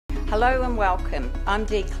Hello and welcome. I'm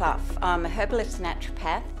Dee Clough. I'm a herbalist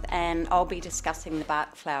naturopath and I'll be discussing the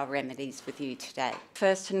Bach flower remedies with you today.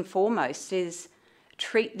 First and foremost is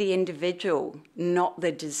treat the individual, not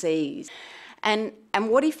the disease. And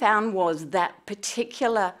what he found was that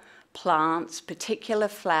particular plants, particular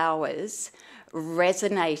flowers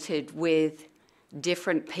resonated with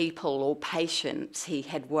different people or patients he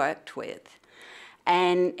had worked with.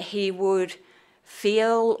 And he would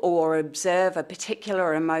feel or observe a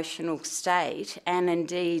particular emotional state, and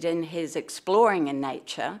indeed in his exploring in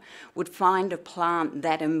nature would find a plant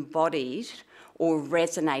that embodied or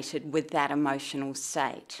resonated with that emotional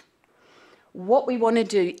state. What we want to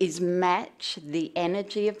do is match the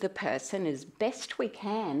energy of the person as best we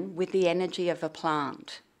can with the energy of a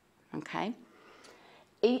plant, okay?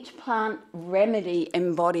 Each plant remedy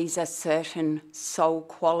embodies a certain soul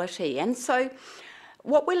quality, and so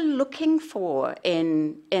what we're looking for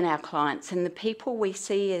in our clients and the people we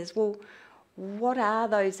see is, well, what are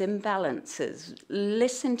those imbalances?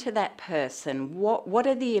 Listen to that person. What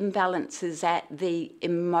are the imbalances at the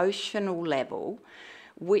emotional level,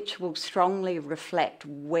 which will strongly reflect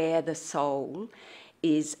where the soul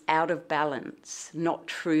is out of balance, not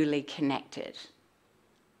truly connected.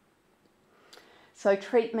 So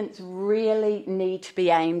treatments really need to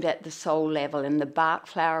be aimed at the soul level, and the Bach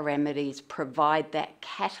flower remedies provide that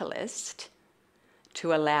catalyst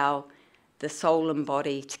to allow the soul and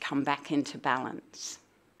body to come back into balance.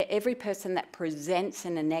 Every person that presents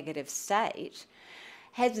in a negative state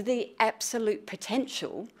has the absolute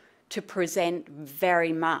potential to present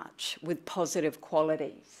very much with positive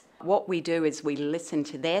qualities. What we do is we listen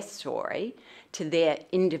to their story, to their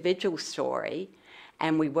individual story,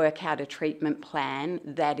 and we work out a treatment plan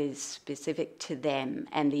that is specific to them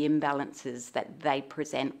and the imbalances that they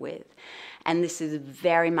present with. And this is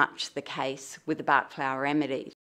very much the case with the Bach flower remedies.